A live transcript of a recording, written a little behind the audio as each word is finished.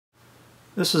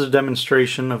This is a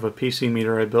demonstration of a PC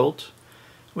meter I built,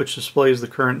 which displays the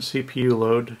current CPU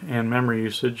load and memory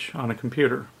usage on a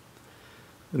computer.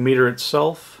 The meter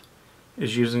itself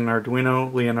is using an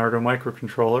Arduino Leonardo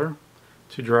microcontroller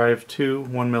to drive two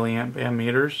 1 milliamp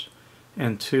ammeters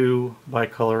and two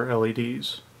bicolor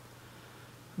LEDs.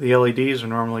 The LEDs are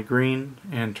normally green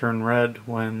and turn red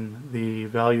when the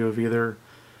value of either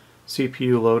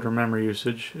CPU load or memory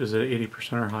usage is at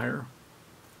 80% or higher.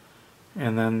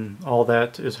 And then all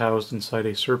that is housed inside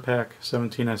a Surpac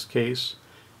 17S case,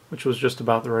 which was just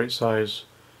about the right size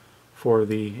for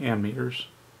the ammeters.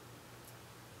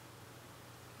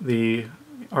 The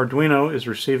Arduino is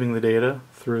receiving the data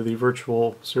through the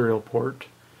virtual serial port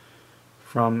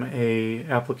from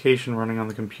an application running on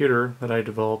the computer that I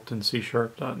developed in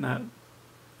C#.net.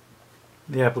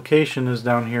 The application is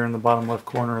down here in the bottom left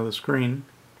corner of the screen.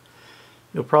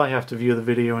 You'll probably have to view the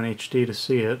video in HD to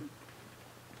see it,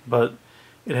 but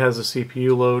it has a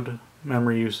CPU load,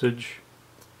 memory usage,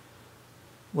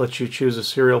 lets you choose a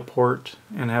serial port,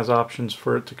 and has options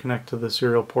for it to connect to the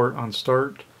serial port on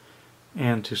start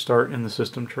and to start in the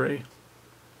system tray.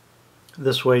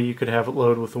 This way you could have it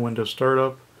load with the Windows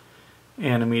startup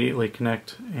and immediately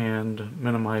connect and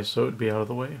minimize so it would be out of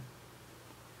the way.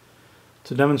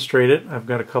 To demonstrate it, I've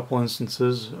got a couple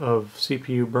instances of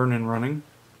CPU burn-in running.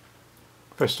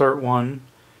 If I start one,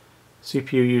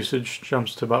 CPU usage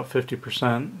jumps to about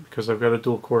 50% because I've got a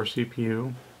dual-core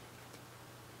CPU.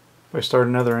 If I start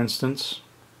another instance,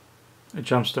 it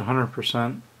jumps to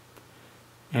 100%,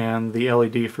 and the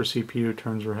LED for CPU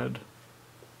turns red.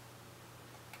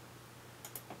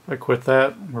 If I quit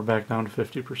that, we're back down to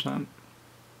 50%.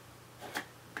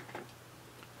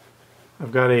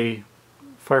 I've got a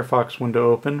Firefox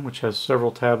window open which has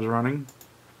several tabs running.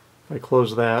 If I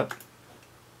close that,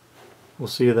 we'll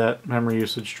see that memory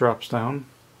usage drops down.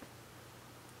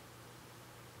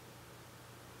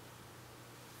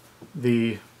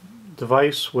 The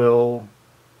device will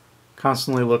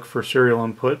constantly look for serial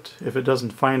input. If it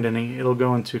doesn't find any, it'll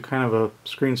go into kind of a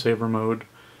screensaver mode.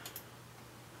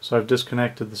 So I've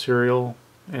disconnected the serial,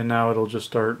 and now it'll just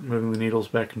start moving the needles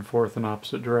back and forth in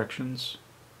opposite directions.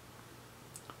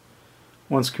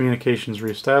 Once communication is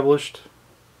reestablished,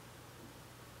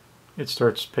 it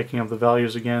starts picking up the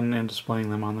values again and displaying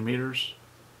them on the meters.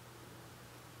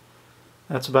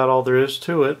 That's about all there is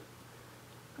to it.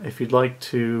 If you'd like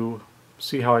to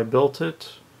see how I built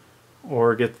it,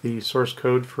 or get the source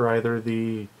code for either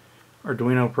the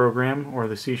Arduino program or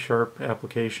the C#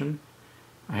 application,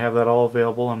 I have that all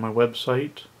available on my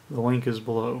website. The link is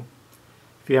below.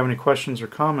 If you have any questions or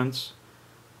comments,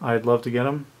 I'd love to get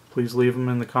them. Please leave them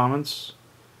in the comments.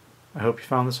 I hope you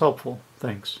found this helpful.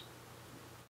 Thanks.